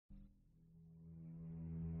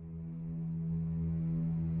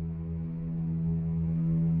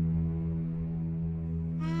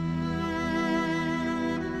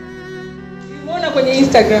kwenye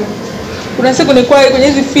Instagram. Kuna siku nilikuwa kwenye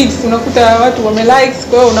hizi feeds unakuta watu wame likes,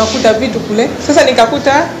 kwa hiyo unakuta vitu kule. Sasa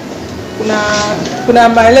nikakuta kuna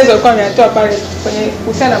maelezo alikuwa ameyatoa pale kwenye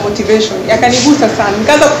kuhusiana na motivation. Yakanigusa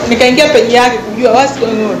sana. Nikaingia page yake kujua what's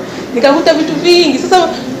going on. Nikakuta vitu vingi. Sasa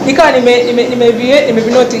nikawa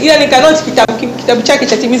nimevinote. Ila nikanote kitabu chake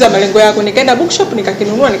cha Timiza Malengo Yako. Nikaenda bookshop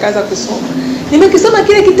nikakinunua nikaanza kusoma. Nimekisoma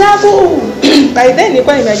kile kitabu. By then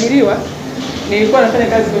nilikuwa nimeajiriwa. Nilikuwa nafanya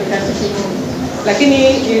kazi kwenye taasisi moja.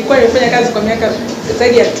 Lakini nilikuwa nimefanya kazi kwa miaka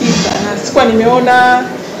zaidi ya 9 na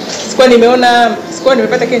sikuwa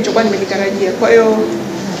nimepata kile nilichokuwa nimekitarajia. Kwa hiyo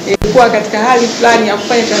ilikuwa katika hali fulani ya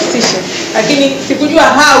kufanya transition. Lakini sikujua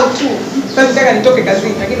how to. Sasa nataka nitoke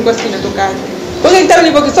kazini, lakini kwa siku natoka hapo. Kwa hiyo kitabu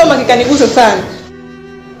nilipokisoma kikanigusa sana.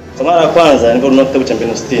 Kwa mara ya kwanza niliponunua kitabu cha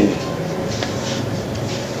mbinu 60.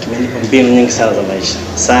 Kimenipa mbinu nyingi sana za maisha.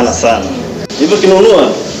 Sana. Nilipokinunua,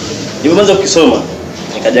 nilipoanza kukisoma,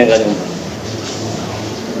 nikajenga nyumba.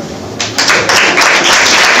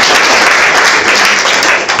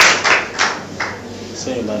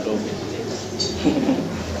 Sio nyumba ndogo.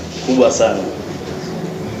 Kubwa sana.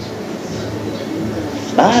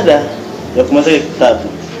 Baada ya kumaliza kitabu,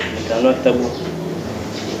 nikanunua kitabu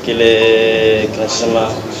kile kinasema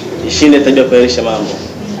Ishinde Tabia Kuimarisha Mambo.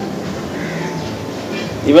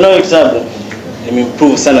 Hivyo na kitabu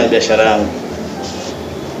nimeimprove sana biashara yangu.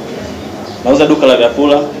 Nauza duka la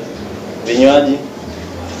vyakula, vinywaji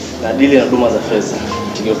na dili na huduma za fedha,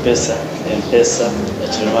 Tigo Pesa, M-Pesa,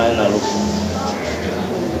 Achilimani na Luku.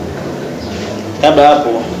 Kabla hapo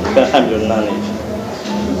nilikuwa milioni 8 hivi.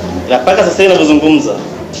 Ila mpaka sasa ninapozungumza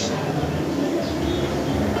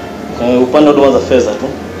kwa upande wa huduma za fedha tu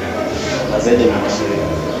na zaidi ya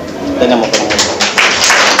ndani ya mwaka mmoja.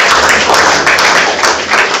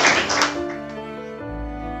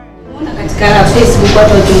 Unaona katika Facebook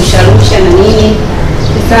watu wakimsharusha na nini.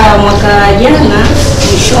 Sasa mwaka jana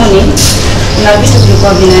mwishoni kuna vitu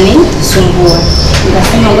vilikuwa vinanisumbua.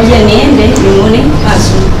 Nikasema ngoja niende nimuone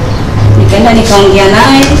Asu. Nikaenda nikaongea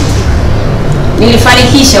naye.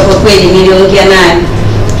 Nilifanikisha kwa kweli, niliongea naye.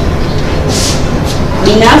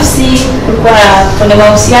 Binafsi kulikuwa kwenye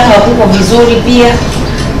mahusiano hakuko vizuri pia.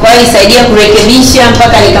 Kwa hiyo nisaidia kurekebisha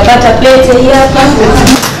mpaka nikapata plate hii hapa.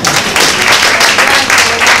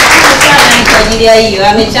 Kwa ajili ya hiyo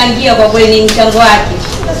amechangia, kwa kweli ni mchango wake.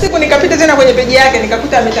 Siku nikapita tena kwenye page yake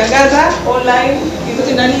nikakuta ametangaza online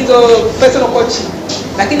hizo personal coaching.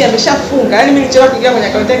 Lakini ameshafunga. Yaani mimi nilichelewa kuingia kwenye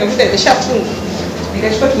account yake nikakuta ameshafunga.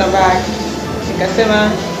 Nikachukua tu namba yake. Nikasema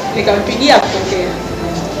nikampigia kupokea.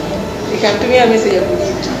 Nikamtumia message ya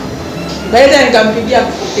kujibu. Baadaye nikampigia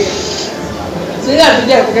kupokea. Sasa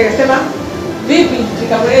nikampigia kupokea akasema vipi?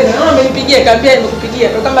 Nikamweleza naona amenipigia, nikamwambia nimekupigia.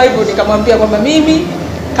 Kwa kama hivyo nikamwambia kwamba mimi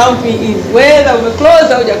count me in. Whether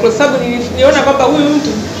umeclose au huja-close, sababu niliona kwamba huyu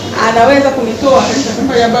mtu anaweza kunitoa katika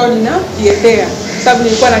safari ambayo ninajiendea. Sababu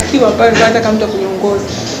nilikuwa na kiu ambayo nilikuwa nataka mtu akuniongoze.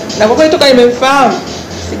 Na kwa kweli toka nimemfahamu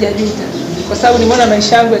sijajuta. Kwa sababu nimeona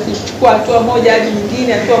maisha yangu yakichukua hatua moja hadi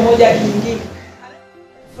nyingine, hatua moja hadi nyingine.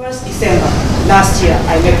 1st December last year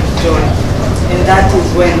I met Joy, and that is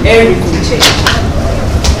when everything changed.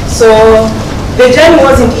 So the journey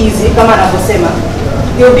wasn't easy, kama anavyosema.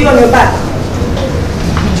 You'll be on your back.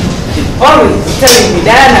 Always telling me,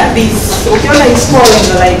 Diana, this. Ukiona is small and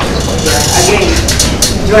you're like, again,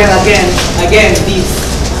 Joy, again, this.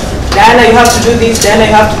 Diana, you have to do this, Diana,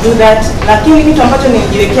 you have to do that. Lakini kitu ambacho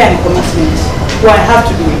nijiwekea ni commitment. So I have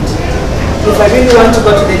to do it. If I really want to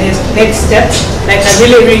go to the next step, like I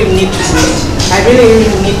really need to do it. I really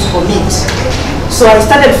need to commit. So I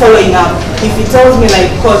started following up. If he tells me like,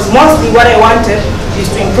 because mostly what I wanted is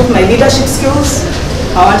to improve my leadership skills.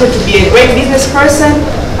 I wanted to be a great business person.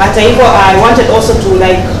 I wanted also to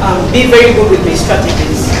like be very good with my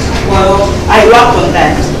strategies. Well, I worked on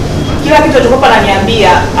that. Kila kitu tulipokuwa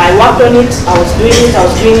ananiambia, I worked on it, I was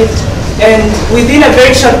doing it, and within a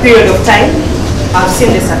very short period of time, I've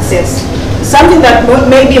seen the success. Something that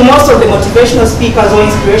maybe most of the motivational speakers or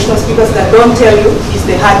inspirational speakers that don't tell you is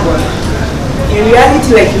the hard work. In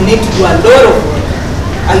reality, like you need to do a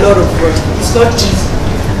lot of work. It's not easy.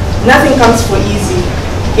 Nothing comes for easy.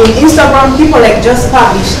 In Instagram, people like just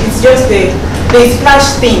publish. It's just they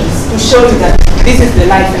splash things to show you that this is the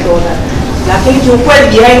life and all that. Lakini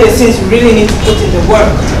kiukweli behind the scenes, you really need to put in the work,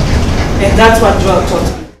 and that's what Joel taught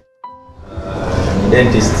me.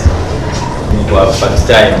 Dentist ni kwa part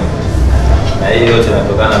time, na hiyo yote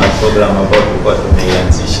inatokana na program ambayo tulikuwa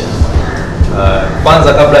tumeianzisha.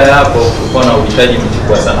 Kwanza kabla ya hapo kulikuwa na uhitaji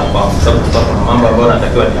mkubwa sana kwangu, sababu tulikuwa kuna mambo ambayo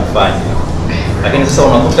natakiwa niyafanye. Lakini sasa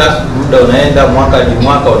unakuta muda unaenda, mwaka hadi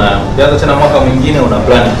mwaka, unaanza tena mwaka mwingine, una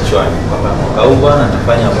plan kichwani kwamba mwaka huu bwana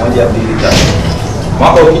nitafanya 1, 2, 3.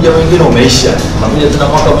 Mwaka ukija mwingine umeisha, unakuja tena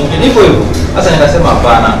mwaka mwingine hivyo hivyo. Sasa nikasema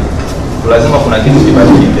hapana, lazima kuna kitu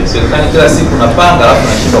kibadilike. Sio kila siku napanga alafu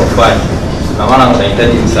nashindwa kufanya. Na maana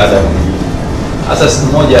unahitaji msaada mwingine. Sasa siku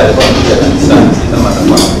moja alikuwa anakuja kanisani, kama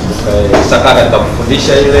atakuwa sasa katika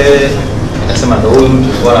kufundisha ile, nikasema ndio huyu mtu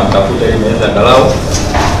bora mtafuta ili niweze angalau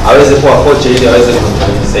aweze kuwa coach ili aweze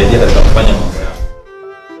kunisaidia katika kufanya mambo yangu.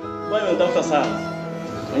 Bwana nimemtafuta sana.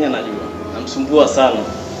 Mwenye anajua. Namsumbua sana.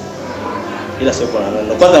 Ila sio kwa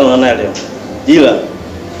nani. Kwanza naona naye leo. Ila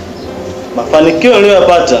mafanikio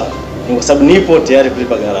niliyopata ni kwa sababu nipo tayari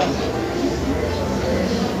kulipa gharama.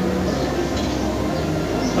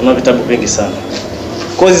 Ana vitabu vingi sana.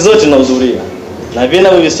 Kozi zote nahudhuria. Na vile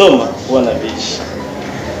ninavyovisoma huwa naviishi.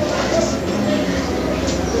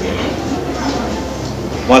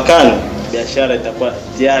 Mwakani biashara itakuwa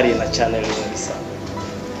tayari na channel nyingi sana.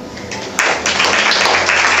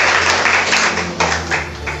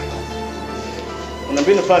 Kuna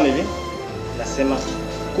mbinu fulani hivi nasema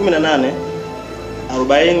 18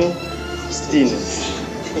 40 60.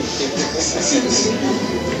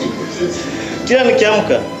 Kila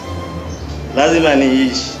nikiamka lazima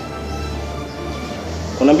niishi.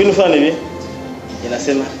 Kuna mbinu fulani hivi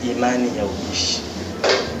inasema imani ya uishi.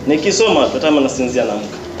 Nikisoma tutama nasinzia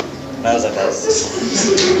naamka. Naanza kazi.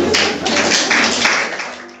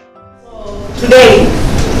 Today,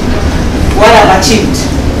 what I've achieved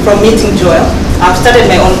from meeting Joel, I've started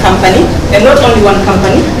my own company, and not only one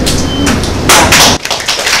company.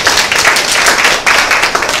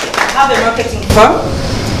 I have a marketing firm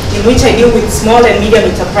in which I deal with small and medium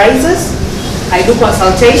enterprises. I do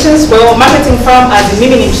consultations. Well, marketing firm as a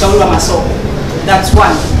mimi ni mshauri wa masoko. That's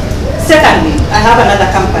one. Secondly, I have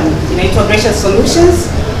another company, Gracious Solutions,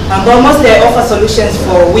 and mostly I offer solutions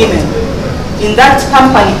for women. In that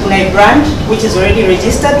company, kuna a brand which is already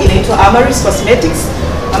registered, inaitwa Amaris Cosmetics,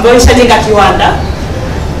 ambayo ishajenga kiwanda.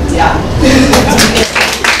 Yeah.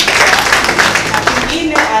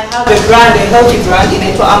 I have a brand, a healthy brand,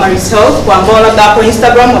 inaitwa Amaris Health, kwa ambao labda hapo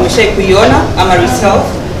Instagram wameshai kuiona, Amaris Health.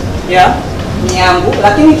 Yeah, ni yangu.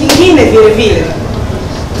 Lakini kingine vile vile,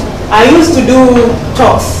 I used to do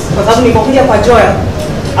talks, kwa sababu nilipokuja kwa Joel,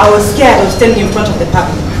 I was scared of standing in front of the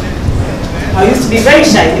public. I used to be very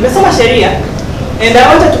shy. Nimesoma sheria and I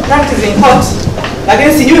wanted to practice in court,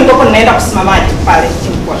 lakini sijui nilikuwa ninaenda kusimamaje pale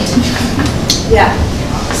in court. Yeah.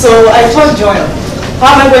 So I told Joel,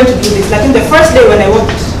 how am I going to do this? Like in the first day when I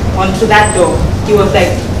walked onto that door, he was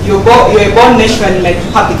like, you're a born naturally like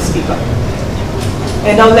public speaker.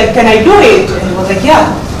 And I was like, can I do it? And he was like, yeah.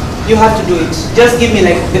 You have to do it. Just give me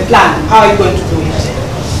like the plan. How are you going to do it?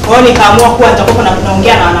 Kwa hiyo nikaamua kuwa nitakuwa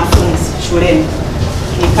naongea na wanafunzi shuleni.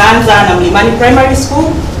 Nikaanza na Mlimani Primary School.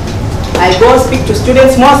 I go speak to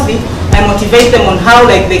students mostly. I motivate them on how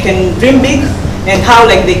like they can dream big and how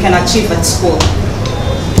like they can achieve at school.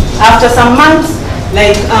 After some months,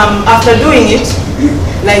 like after doing it,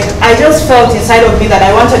 like I just felt inside of me that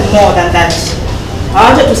I wanted more than that. I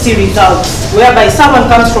wanted to see results, whereby someone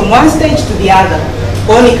comes from one stage to the other.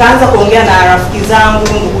 Kwa hiyo nikaanza kuongea na rafiki zangu,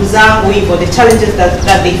 ndugu zangu hivyo, the challenges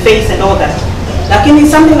that they face and all that.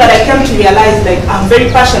 Lakini something that I came to realize, like I'm very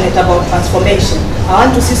passionate about transformation. I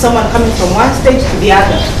want to see someone coming from one stage to the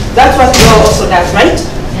other. That's what Joel also does, right?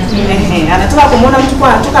 Anataka kumuona mtu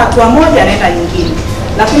kwa anatoka hatua moja anaenda nyingine.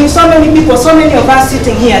 Lakini so many people, so many of us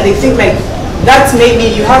sitting here, they think like that's maybe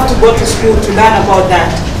you have to go to school to learn about that.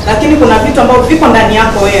 Lakini kuna vitu ambavyo viko ndani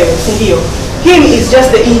yako wewe, si ndio? Him is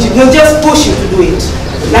just the engine. He'll just push you to do it.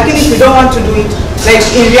 Lakini if you don't want to do it, like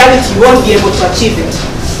in reality, you won't be able to achieve it.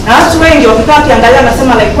 Na watu wengi wakikaa wakiangalia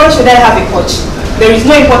nasema like, why should I have a coach? There is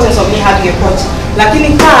no importance of me having a coach. Lakini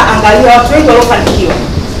kaa angalia watu wengi waliofanikiwa.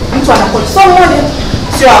 Mtu ana coach so mmoja,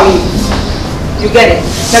 sio wawili. You get it?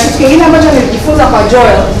 Na kitu kingine ambacho nilijifunza kwa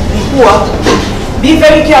Joel ni kuwa be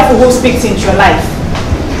very careful who speaks into your life.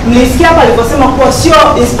 Mlisikia hapa aliposema kuwa sio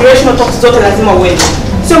inspirational talks zote lazima uende.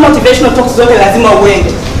 Sio motivational talks zote lazima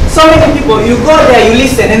uende. So many people, you go there, you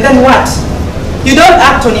listen, and then what? You don't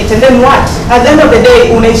act on it, and then what? At the end of the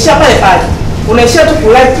day, unaishia pale pale. Unaishia tu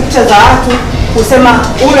kulike pictures za watu, kusema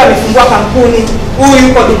huyu amefungua kampuni, huyu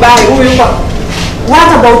yuko Dubai, huyu yuko. What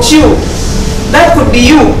about you? That could be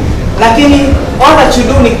you. Lakini all that you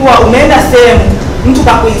do ni kuwa umeenda sehemu, mtu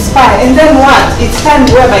kakuinspire, and then what? It's time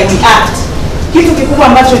whereby we act. Kitu kikubwa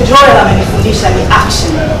ambacho Joel amenifundisha ni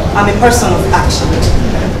action. I'm a person of action.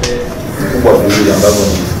 Kubwa vile ambavyo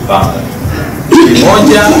nilipanga.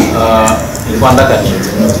 Kimoja nilikuwa nataka ni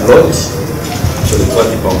plot. Tulikuwa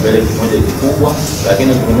kipaumbele kimoja kikubwa,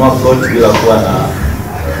 lakini kununua plot bila kuwa na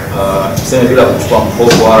tuseme bila kuchukua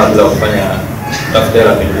mkopo wala bila kufanya tafuta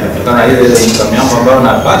hela pengine. Kutokana na ile income yangu ambayo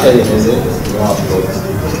napata ile niweze kununua plot.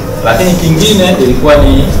 Lakini kingine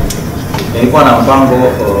nilikuwa na mpango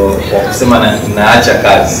wa kusema naacha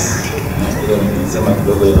kazi. Hilo nilisema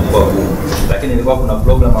kidogo inakuwa gumu. Lakini ilikuwa kuna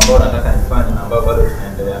program ambayo nataka nifanye ambayo bado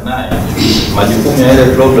tunaendelea naye. Majukumu ya ile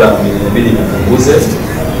program inabidi nipunguze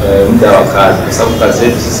muda wa kazi, kwa sababu kazi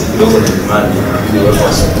yetu sisi kidogo ni demandi, inabidi uwepo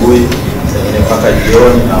asubuhi zingine mpaka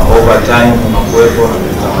jioni na overtime unakuwepo na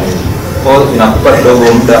vitu kama hivyo. Kwa hiyo inakupa kidogo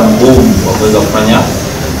muda mgumu wa kuweza kufanya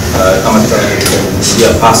kama tunavyokusudia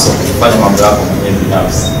paso kufanya mambo yako mwenyewe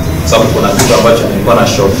binafsi, kwa sababu kuna kitu ambacho nilikuwa na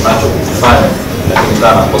shock nacho kufanya lakini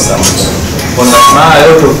kana nakosa muda. Kwa maana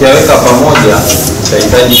yote ukiweka pamoja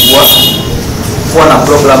itahitaji kuwa na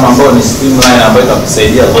program ambayo ni streamline ambayo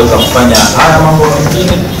itakusaidia kuweza kufanya haya mambo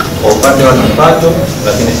mengine kwa upande wa kipato,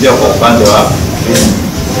 lakini pia kwa upande wa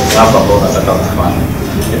hapa ambao unataka kufanya.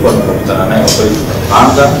 Ndipo tunakutana naye kwa hiyo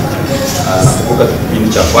tukapanga. Nakumbuka kipindi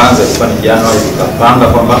cha kwanza ilikuwa ni Januari, tukapanga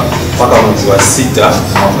kwamba mpaka mwezi wa 6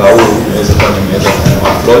 mwaka huu niweze kuwa nimeweza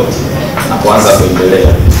kununua plot na kuanza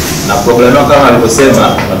kuendelea. Na program kama alivyosema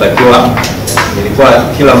natakiwa nilikuwa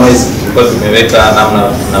kila mwezi tulikuwa tumeweka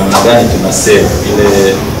namna gani tuna save ile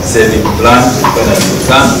saving plan, ilikuwa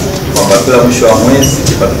inajulikana kwamba kila mwisho wa mwezi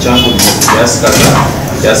kipato changu ni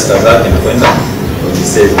kiasi kadhaa kinakwenda kwenye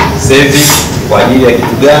saving kwa ajili ya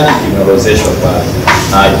kitu gani kimeorozeshwa pale,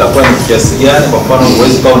 na itakuwa ni kiasi gani. Kwa mfano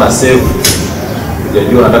uwezi kwa una save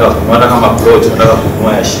unajua unataka kununua kama plot, unataka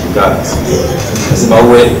kununua ya shilingi ngapi, lazima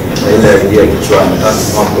uwe na ile idea kichwani, unataka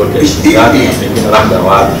kununua plot ya shilingi ngapi na pengine labda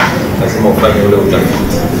wapi, lazima ufanye ule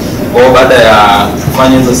utafiti. Kwa baada ya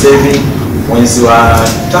kufanya hizo saving, mwezi wa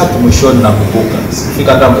 3 mwishoni nakumbuka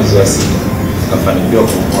sikufika hata mwezi wa 6 nikafanikiwa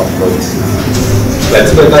kununua plot.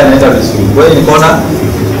 Lakini kama inaenda vizuri, kwa hiyo nikaona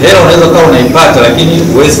hela unaweza kama unaipata lakini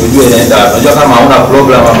huwezi kujua inaenda wapi. Unajua kama hauna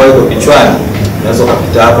program ambayo iko kichwani, unaweza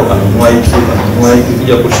kupita hapo kanunua hiki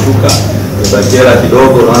kuja kushtuka umebaki hela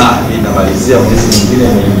kidogo, unaona inamalizia mwezi mwingine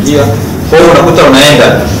imeingia. Kwa hiyo unakuta unaenda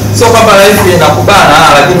sio kwamba life inakubana,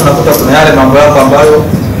 lakini unakuta kuna yale mambo yako ambayo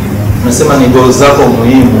unasema ni goals zako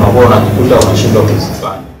muhimu ambao unakuta unashindwa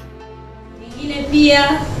kuzifanya. Nyingine pia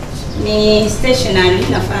ni stationary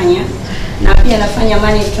nafanya, na pia nafanya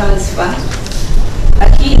money transfer.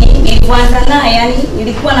 Lakini nilipoanza naye yani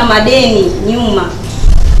nilikuwa na madeni nyuma.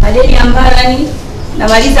 Madeni ambayo yani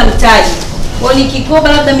namaliza mtaji. Kwa hiyo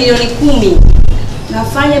nikikopa labda milioni 10,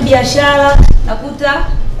 nafanya biashara nakuta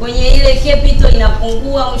kwenye ile capital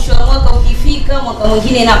inapungua, mwisho wa mwaka ukifika mwaka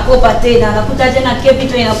mwingine nakopa tena, nakuta tena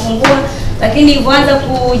capital inapungua. Lakini nilipoanza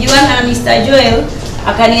kujuana na Mr. Joel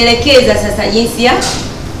akanielekeza sasa jinsi ya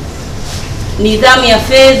nidhamu ya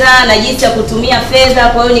fedha na jinsi ya kutumia fedha.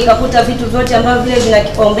 Kwa hiyo nikakuta vitu vyote ambavyo vile vina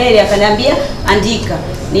kipaumbele, akaniambia andika.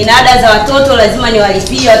 Nina ada za watoto lazima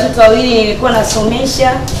niwalipie, watoto 2 nilikuwa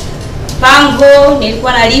nasomesha, pango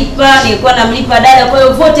nilikuwa nalipa, nilikuwa namlipa dada. Kwa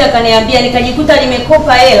hiyo vote akaniambia, nikajikuta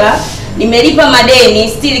nimekopa hela, nimelipa madeni,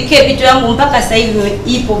 still capital yangu mpaka sasa hivi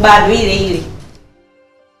ipo bado ile ile.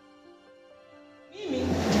 Mimi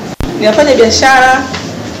ninafanya biashara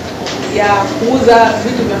ya kuuza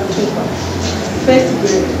vitu vya kutupa.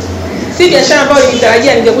 Si biashara ambayo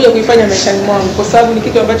nilitarajia ningekuja kuifanya maishani mwangu, kwa sababu ni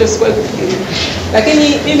kitu ambacho sikuwahi kufikiria.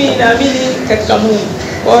 Lakini mimi ninaamini katika Mungu.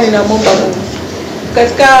 Kwa hiyo ninamwomba Mungu.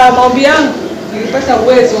 Katika maombi yangu nilipata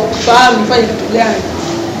uwezo wa kufahamu nifanye kitu gani,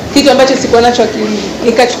 kitu ambacho sikuwa nacho akilini.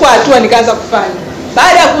 Nikachukua hatua nikaanza kufanya.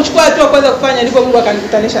 Baada ya kuchukua hatua kwanza kufanya, ndipo Mungu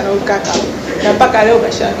akanikutanisha na huyu kaka. Na mpaka leo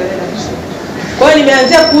biashara inaendelea vizuri. Kwa hiyo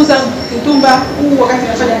nimeanzia kuuza mtumba huu wakati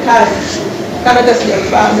nafanya kazi, kama hata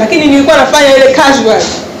sijafahamu, lakini nilikuwa nafanya ile casual.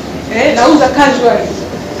 Nauza casual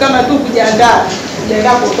kama tu kujiandaa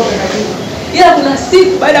kutoka kazini. Ila kuna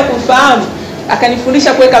siku baada ya kumfahamu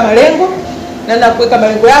akanifundisha kuweka malengo, na kuweka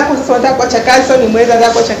malengo yako. Sasa nataka kuacha kazi, sasa nimeweza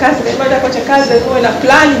nataka kuacha kazi, na baada ya kuacha kazi uwe na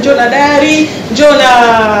plan, njoo na diary, njoo na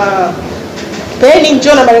peni,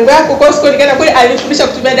 njoo na malengo yako. Kwa hiyo nikaenda kule, alinifundisha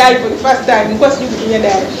kutumia diary for the first time. Nilikuwa sijui kutumia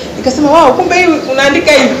diary. Nikasema wow, kumbe hii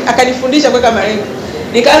unaandika hivi. Akanifundisha kuweka malengo.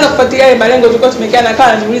 Nikaanza kufuatilia ile malengo tulikuwa tumekaa na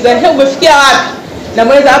kala, niuliza umefikia wapi? Na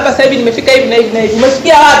mweleza hapa sasa hivi nimefika hivi na hivi na hivi.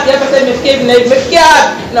 Umefikia wapi? Hapa sasa nimefikia hivi na hivi. Umefikia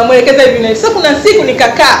wapi? Na mwelekeza hivi na hivi. Sasa kuna siku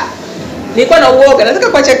nikakaa. Nilikuwa na uoga, nataka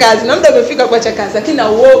kuacha kazi. Na muda umefika kuacha kazi, lakini na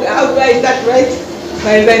uoga. How do I start write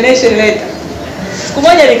my resignation letter? Siku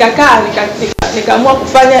moja nikakaa, nikaamua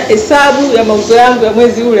kufanya hesabu ya mauzo yangu ya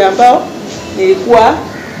mwezi ule ambao nilikuwa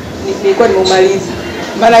nimeumaliza.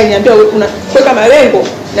 Maana aliniambia unaweka malengo,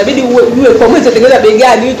 inabidi ujue kwa mwezi utengeneza bei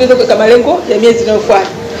gani ili tuweze kuweka malengo ya miezi inayofuata.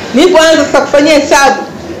 Nilipoanza sasa kufanyia hesabu,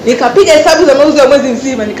 nikapiga hesabu za mauzo ya mwezi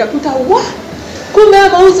mzima, nikakuta kumbe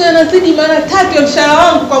mauzo yanazidi mara 3 ya mshahara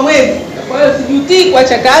wangu kwa mwezi. Kwa hiyo sijutii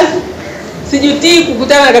kuacha kazi, sijutii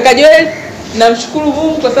kukutana na kaka Joel, Namshukuru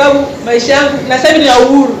Mungu kwa sababu maisha yangu na sasa hivi nina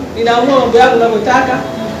uhuru, ninaamua mambo yangu ninavyotaka.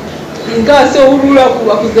 Ingawa sio uhuru ule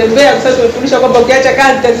wa kuzembea, kwa sababu tumefundishwa kwamba ukiacha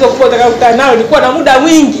kazi tatizo kubwa utakayokutana nalo nilikuwa na muda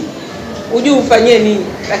mwingi ujue ufanyie nini.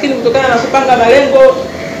 Lakini kutokana na kupanga malengo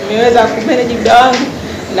nimeweza kumanage muda wangu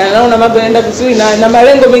na naona mambo yanaenda vizuri na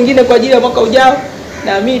malengo mengine kwa ajili ya mwaka ujao,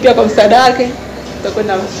 na mimi pia kwa msaada wake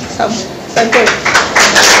tutakwenda sawa. Asante.